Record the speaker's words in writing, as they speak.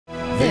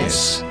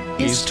This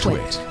is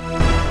TWiT.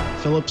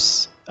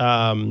 Philips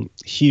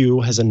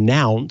Hue has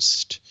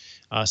announced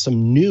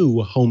some new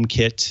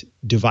HomeKit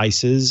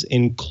devices,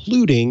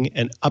 including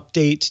an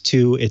update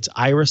to its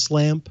Iris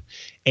lamp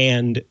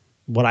and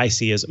what I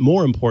see as,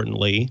 more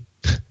importantly,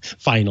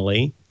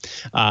 finally,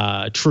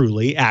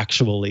 truly,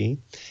 actually,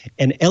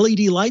 an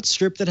LED light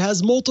strip that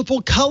has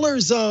multiple color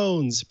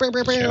zones.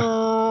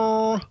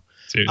 Yeah.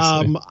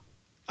 Seriously.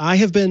 I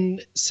have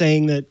been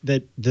saying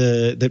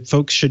that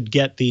folks should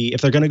get if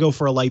they're going to go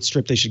for a light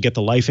strip, they should get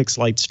the LifeX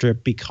light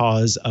strip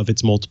because of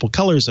its multiple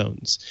color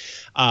zones.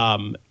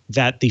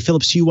 That the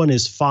Philips Hue one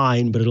is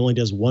fine, but it only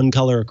does one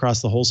color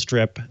across the whole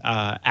strip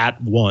at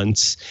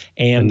once,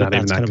 and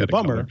that's kind of a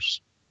bummer.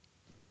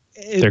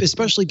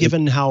 Especially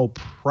given how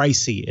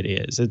pricey it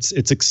is.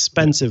 It's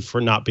expensive for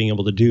not being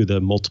able to do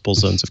the multiple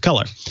zones of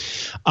color.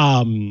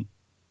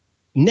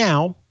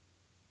 Now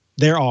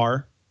there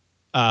are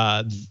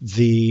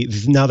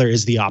now there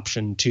is the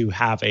option to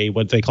have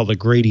what they call the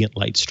gradient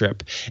light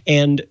strip,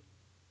 and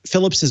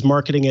Philips is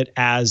marketing it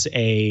as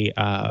a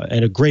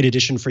great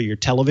addition for your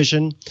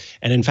television.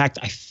 And in fact,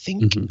 I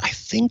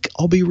think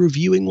I'll be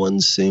reviewing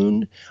one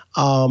soon.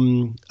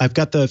 I've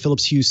got the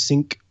Philips Hue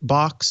Sync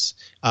box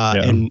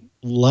and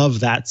love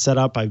that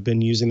setup. I've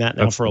been using that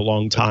now for a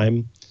long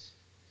time.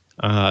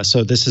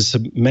 So this is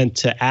meant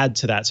to add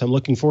to that. So I'm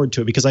looking forward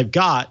to it because I've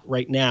got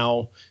right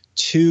now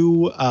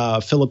two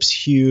Philips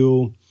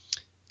Hue,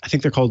 I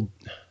think they're called,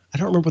 I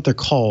don't remember what they're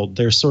called.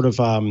 They're sort of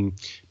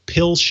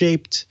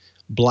pill-shaped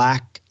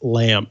black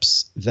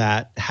lamps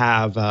that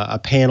have a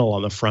panel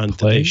on the front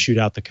that they shoot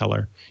out the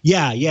color.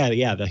 Yeah,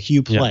 the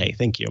Hue Play. Yeah.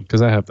 Thank you.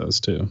 Because I have those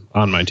too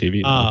on my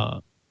TV.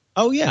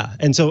 Oh, yeah.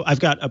 And so I've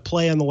got a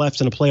Play on the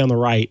left and a Play on the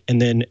right, and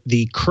then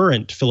the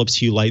current Philips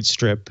Hue light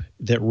strip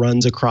that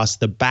runs across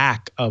the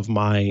back of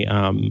my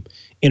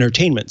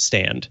entertainment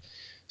stand.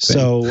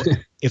 So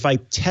if I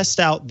test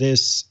out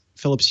this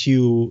Philips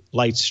Hue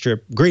light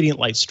strip, gradient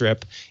light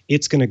strip,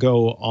 it's going to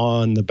go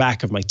on the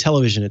back of my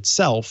television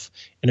itself.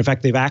 And in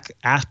fact, they've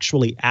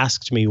actually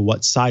asked me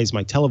what size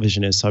my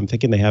television is. So I'm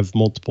thinking they have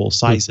multiple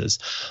sizes.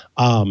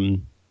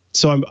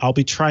 So I'll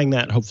be trying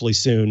that hopefully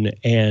soon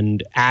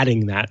and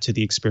adding that to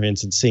the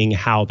experience and seeing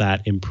how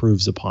that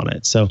improves upon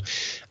it. So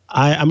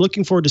I'm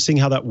looking forward to seeing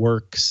how that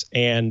works.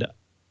 And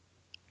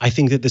I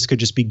think that this could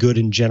just be good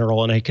in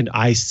general. And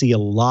I see a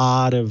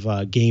lot of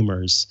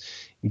gamers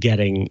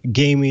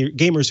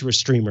who are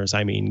streamers,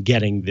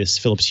 getting this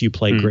Philips Hue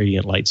Play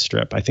gradient light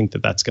strip. I think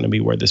that's going to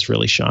be where this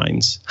really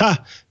shines.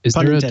 Is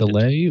there a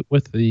delay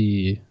with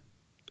the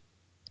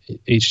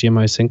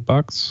HDMI sync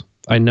box?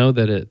 I know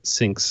that it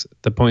syncs.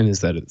 The point is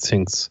that it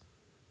syncs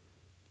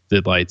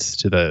the lights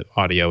to the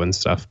audio and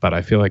stuff, but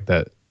I feel like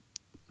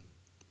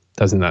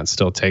doesn't that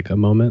still take a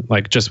moment?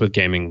 Like just with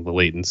gaming, the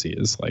latency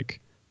is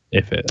like,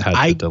 if it has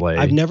a delay.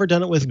 I've never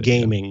done it with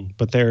gaming,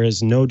 but there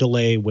is no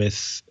delay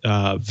with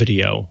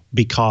video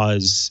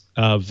because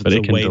of the way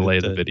it can delay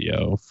the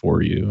video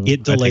for you.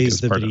 It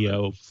delays the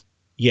video.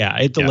 Yeah,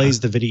 it delays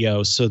the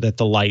video so that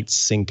the lights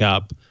sync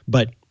up.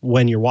 But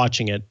when you're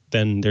watching it,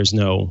 then there's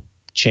no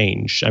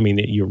change. I mean,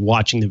 you're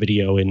watching the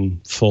video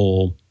in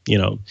full.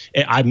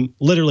 I'm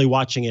literally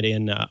watching it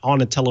on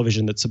a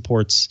television that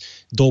supports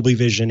Dolby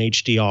Vision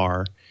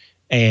HDR.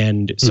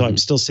 And so I'm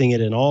still seeing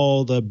it in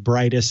all the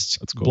brightest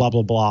blah,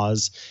 blah,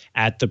 blahs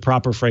at the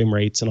proper frame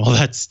rates and all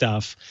that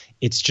stuff.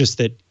 It's just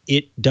that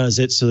it does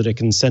it so that it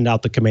can send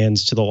out the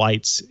commands to the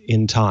lights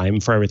in time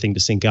for everything to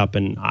sync up.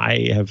 And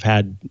I've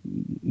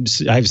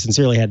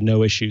sincerely had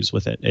no issues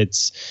with it.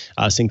 It's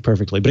synced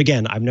perfectly. But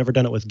again, I've never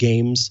done it with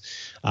games,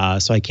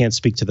 so I can't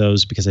speak to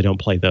those because I don't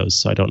play those.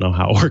 So I don't know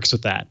how it works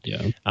with that.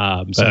 Yeah.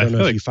 So I don't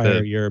know if you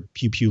fire your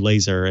pew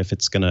laser, if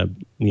it's going to,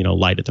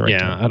 light at the right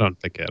time. Yeah, I don't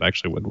think it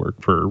actually would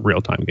work for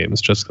real-time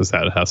games just because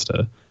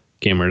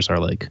gamers are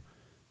like,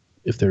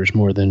 if there's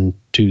more than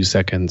 2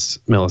 milliseconds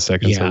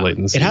of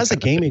latency. It has a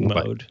gaming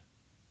mode.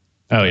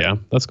 Oh, yeah.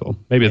 That's cool.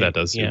 Maybe that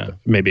does. Yeah.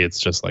 Maybe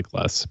it's just like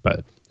less.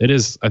 But it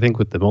is, I think,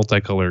 with the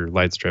multicolor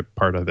light strip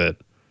part of it,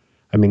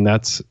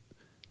 that's,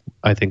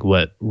 I think,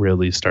 what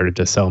really started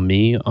to sell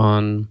me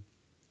on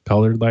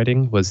colored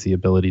lighting was the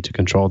ability to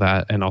control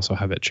that and also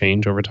have it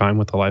change over time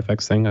with the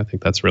LifeX thing. I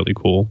think that's really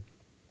cool.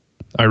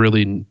 I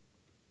really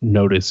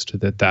noticed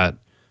that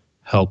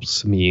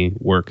helps me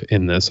work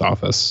in this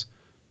office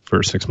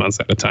for 6 months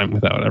at a time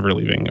without ever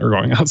leaving or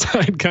going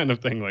outside kind of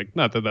thing. Like,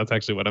 not that that's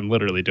actually what I'm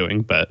literally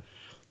doing, but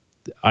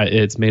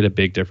it's made a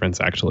big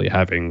difference actually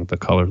having the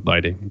colored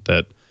lighting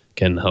that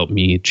can help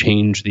me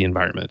change the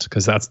environment,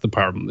 because that's the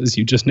problem, is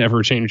you just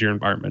never change your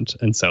environment.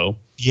 And so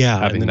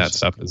having that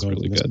stuff is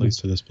really good. Place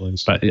to this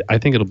place. But I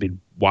think it'll be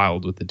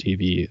wild with the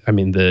TV. I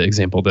mean, the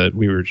example that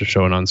we were just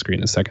showing on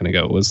screen a second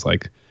ago was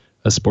like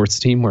a sports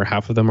team where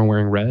half of them are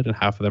wearing red and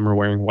half of them are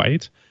wearing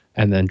white.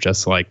 And then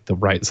just like the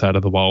right side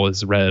of the wall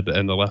is red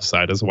and the left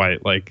side is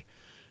white. Like,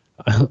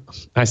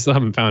 I still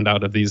haven't found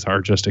out if these are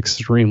just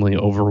extremely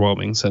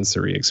overwhelming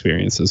sensory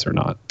experiences or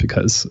not,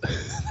 because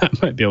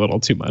that might be a little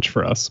too much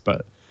for us,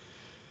 but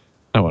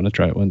I want to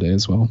try it one day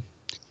as well.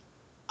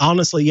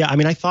 Honestly, yeah. I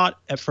mean, I thought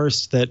at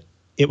first that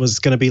it was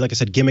going to be, like I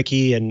said,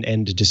 gimmicky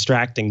and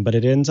distracting, but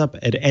it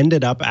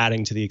ended up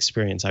adding to the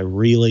experience. I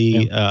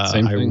really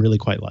really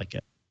quite like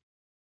it.